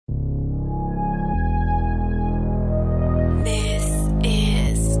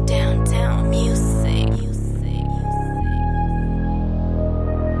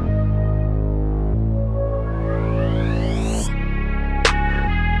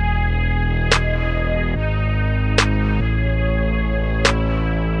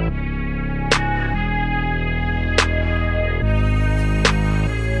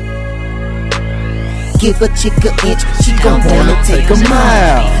Give a chick an inch, she gon' wanna take a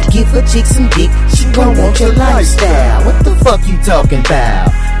mile. Give a chick some dick, she gon' want your lifestyle. What the fuck you talking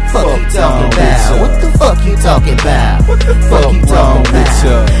about? Fuck you talking about? What the fuck you talking about? What the fuck you talking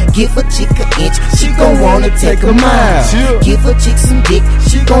about? Give a chick an inch, she gon' wanna take a mile. Give a chick some dick,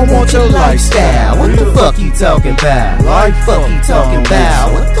 she gon' want your lifestyle. What the fuck you talking about? Fuck you talking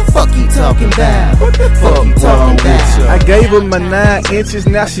about? What the fuck you talking about? What the fuck you talking about? I gave her my 9 inches,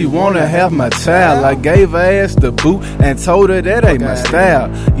 now she wanna have my child. I gave her ass the boot and told her that ain't my style.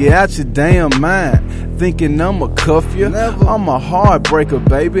 Yeah, out your damn mind, thinking I'ma cuff you. I'm a heartbreaker,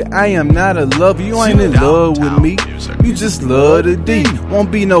 baby. I am not a lover. You ain't in love with me. You just love the D.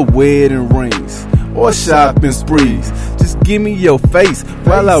 Won't be no wedding rings or shopping sprees. Just give me your face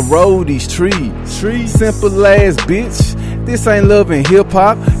while I roll these trees. Simple ass bitch. This ain't love and hip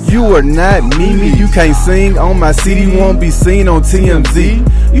hop. You are not Mimi. You can't sing on my CD. Won't be seen on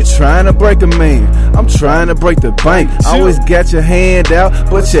TMZ. You trying to break a man, I'm trying to break the bank. Always got your hand out,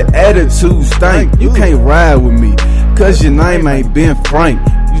 but your attitude stank. You can't ride with me, cause your name ain't Ben Frank.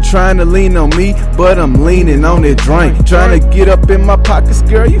 You trying to lean on me, but I'm leaning on that drink. Trying to get up in my pockets,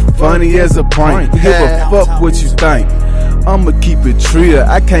 girl, you funny as a prank. Give a fuck what you think, I'ma keep it real,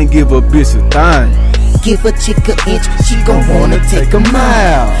 I can't give a bitch a thing. Give a chick an inch, she gon' wanna take a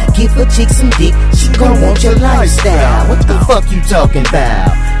mile. Give a chick some dick, she gon' want your lifestyle. What the fuck you talking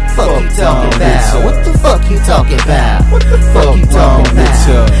about? Fuck you talking about? What the fuck you talking about? What the fuck you talking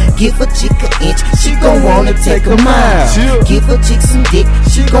about? Give a chick an inch, she gon' wanna take a mile. Give a chick some dick,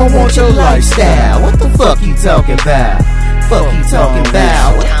 she gon' want your lifestyle. What the fuck you talking about? Fuck you talking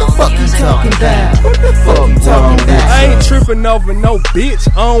about? What the fuck you talking about? What the fuck you talking about? I ain't tripping over no bitch,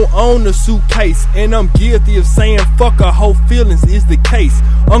 I don't own a suitcase. And I'm guilty of saying fuck her whole feelings is the case.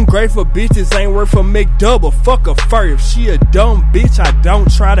 Ungrateful bitches ain't worth a McDouble, fuck a fur. If she a dumb bitch, I don't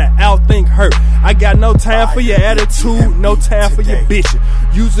try to outthink her. I got no time for your attitude, no time for your bitch.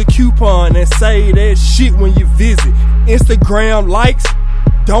 Use a coupon and say that shit when you visit. Instagram likes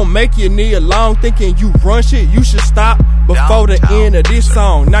don't make your knee long thinking you run shit. You should stop before the end of this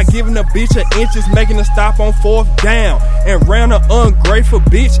song. Not giving a bitch an inch is making her stop on 4th down. And round an ungrateful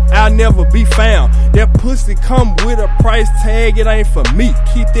bitch, I'll never be found. That pussy come with a price tag, it ain't for me.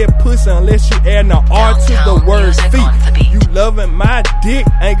 Keep that pussy unless you add no R to the word feet. You loving my dick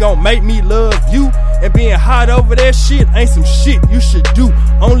ain't gon' make me love you. And being hot over that shit ain't some shit you should do.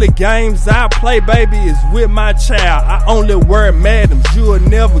 Only games I play, baby, is with my child. I only wear madams, you'll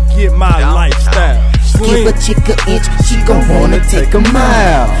never get my lifestyle. Give a chick an inch, she gon' wanna take a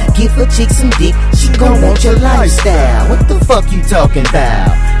mile. Give a chick some dick, she gon' want your lifestyle. What the fuck you talking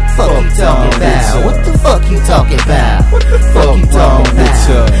about? Fuck you talking about? What the fuck you talking about? What the fuck you talking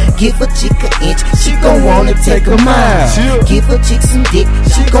about? Give a chick an inch, she gon' wanna take a mile. Give a chick some dick,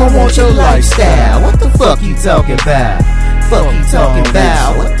 she gon' want your lifestyle. What the fuck you talking about? Fuck you talking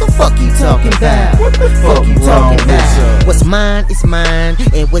about? What the fuck you talking about? What the fuck you talking about? What's mine is mine,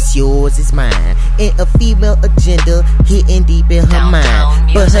 and what's yours is mine. And a female agenda hitting deep in her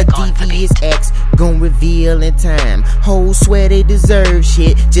mind, but her devious acts gon' reveal in time. Hoes swear they deserve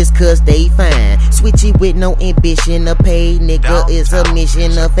shit just cause they fine. Switch it with no ambition. A paid nigga is a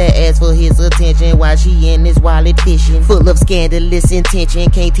mission. A fat ass for his attention while she in his wallet fishing. Full of scandalous intention.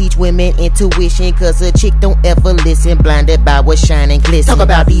 Can't teach women intuition cause a chick don't ever listen. Blinded by what's shining glisten. Talk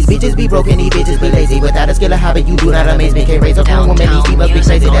about these bitches be broken, these bitches be lazy. Without a skill or hobby, you do not amaze me. Can't raise a grown woman, these females be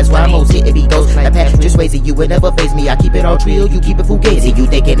crazy. That's why most hit it be ghost. Like Patrick Swayze, you would never face me. I keep it all trill, you keep it fugazi. You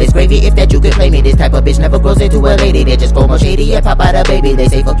thinking it's gravy if that you could play me. This type of bitch never grows into a lady. They just go more shady and pop out a baby. They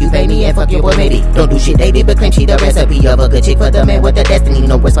say fuck you, pay me, and fuck your boy maybe. Don't do shit they did, but claim she the recipe of a good chick for the man with the destiny.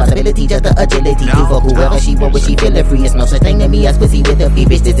 No responsibility, just the agility to fuck whoever she want when she feeling free. It's no such thing to me as pussy with a fee.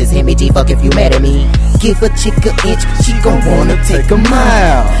 Bitch, this is him, G. Fuck if you mad at me. Give a chick an inch, she gon' wanna take a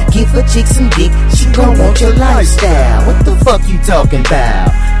mile. Give a chick some dick, she gon' want your lifestyle. What the fuck you talking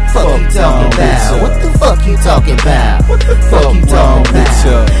about? Fuck you talking about? What the fuck you talking about? What the fuck you talking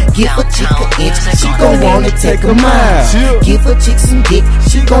about? Give a chick an inch, she gon' wanna take a mile. Give a chick some dick,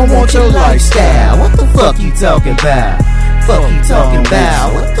 she gon' want your lifestyle. What the fuck you talking about? Fuck you talking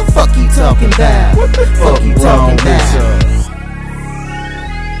about? What the fuck you talking about? What the fuck you talking about?